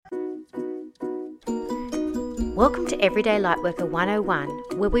Welcome to Everyday Lightworker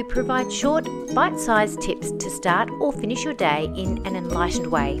 101, where we provide short, bite-sized tips to start or finish your day in an enlightened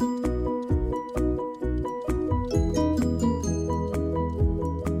way.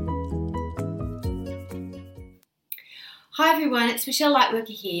 Hi everyone, it's Michelle Lightworker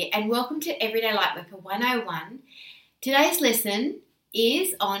here, and welcome to Everyday Lightworker 101. Today's lesson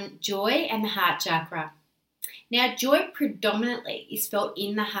is on joy and the heart chakra. Now, joy predominantly is felt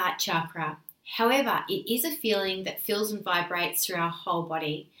in the heart chakra. However, it is a feeling that feels and vibrates through our whole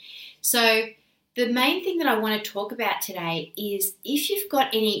body. So the main thing that I want to talk about today is if you've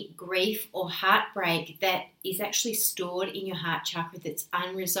got any grief or heartbreak that is actually stored in your heart chakra that's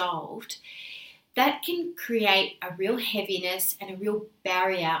unresolved, that can create a real heaviness and a real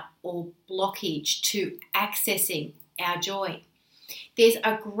barrier or blockage to accessing our joy. There's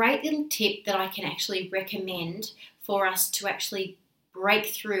a great little tip that I can actually recommend for us to actually break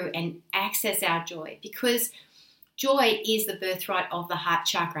through and access our joy, because joy is the birthright of the heart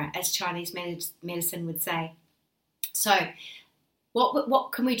chakra, as Chinese medicine would say. So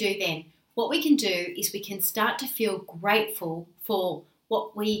what can we do then? What we can do is we can start to feel grateful for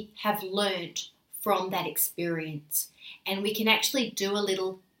what we have learned from that experience. And we can actually do a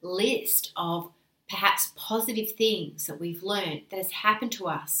little list of perhaps positive things that we've learned that has happened to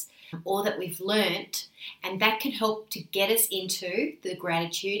us or that we've learnt, and that can help to get us into the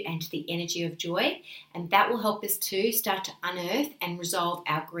gratitude and to the energy of joy, and that will help us to start to unearth and resolve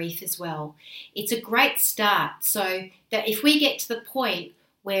our grief as well. It's a great start, so that if we get to the point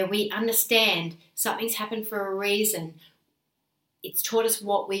where we understand something's happened for a reason, it's taught us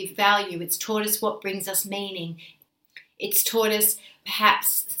what we value, it's taught us what brings us meaning, it's taught us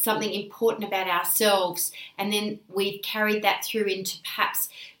perhaps something important about ourselves, and then we've carried that through into perhaps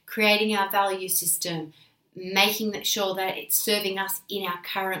creating our value system, making sure that it's serving us in our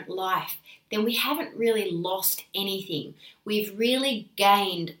current life, then we haven't really lost anything. We've really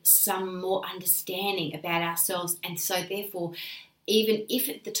gained some more understanding about ourselves, and so therefore, even if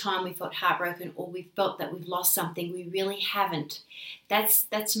at the time we felt heartbroken or we felt that we've lost something, we really haven't. That's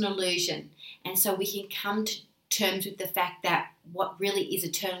an illusion. And so we can come to terms with the fact that what really is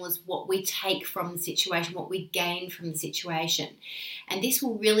eternal is what we take from the situation, what we gain from the situation. And this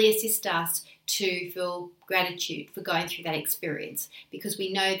will really assist us to feel gratitude for going through that experience, because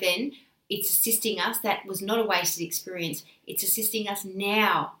we know then it's assisting us. That was not a wasted experience. It's assisting us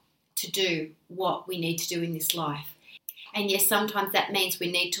now to do what we need to do in this life. And yes, sometimes that means we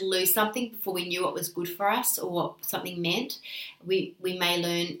need to lose something before we knew what was good for us or what something meant. We may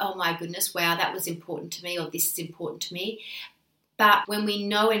learn, oh my goodness, wow, that was important to me, or this is important to me. But when we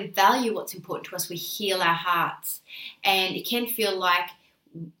know and value what's important to us, we heal our hearts. And it can feel like,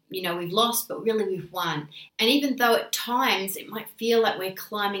 we've lost, but really we've won. And even though at times it might feel like we're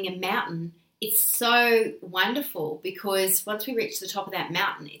climbing a mountain, it's so wonderful, because once we reach the top of that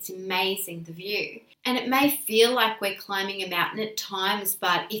mountain, it's amazing, the view. And it may feel like we're climbing a mountain at times,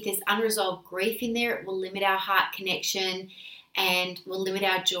 but if there's unresolved grief in there, it will limit our heart connection and will limit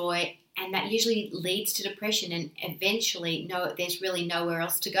our joy. And that usually leads to depression, and eventually there's really nowhere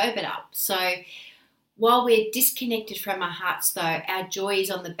else to go but up. So while we're disconnected from our hearts, though, our joy is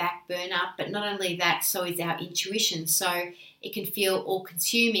on the back burner. But not only that, so is our intuition. So it can feel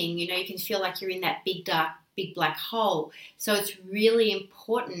all-consuming. You can feel like you're in that big, dark, big black hole. So it's really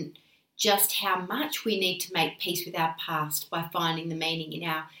important just how much we need to make peace with our past by finding the meaning in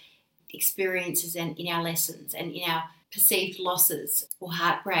our experiences and in our lessons and in our perceived losses or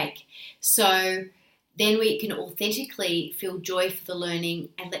heartbreak. So then we can authentically feel joy for the learning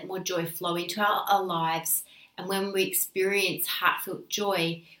and let more joy flow into our lives. And when we experience heartfelt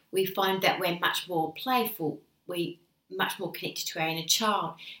joy, we find that we're much more playful, we're much more connected to our inner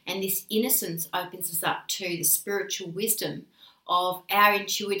child. And this innocence opens us up to the spiritual wisdom of our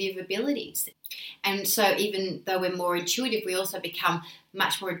intuitive abilities. And so even though we're more intuitive, we also become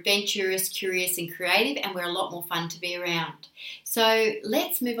much more adventurous, curious and creative, and we're a lot more fun to be around. So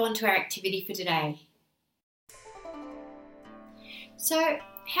let's move on to our activity for today. So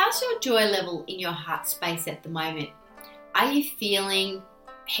how's your joy level in your heart space at the moment? Are you feeling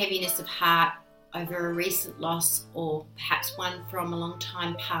heaviness of heart over a recent loss, or perhaps one from a long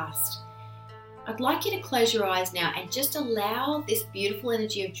time past? I'd like you to close your eyes now and just allow this beautiful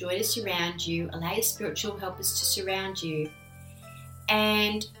energy of joy to surround you. Allow your spiritual helpers to surround you.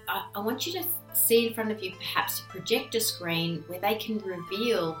 And I want you to see in front of you perhaps a projector screen where they can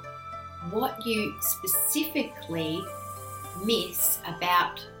reveal what you specifically miss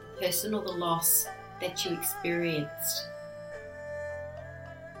about the person or the loss that you experienced.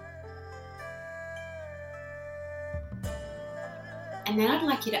 And then I'd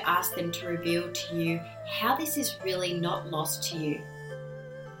like you to ask them to reveal to you how this is really not lost to you.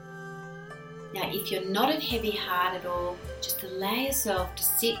 Now, if you're not of heavy heart at all, just allow yourself to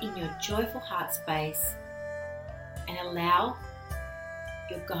sit in your joyful heart space and allow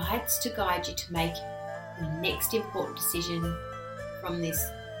your guides to guide you to make your next important decision from this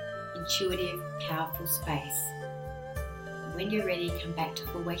intuitive, powerful space. When you're ready, come back to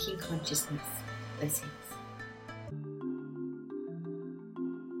full waking consciousness. Blessing.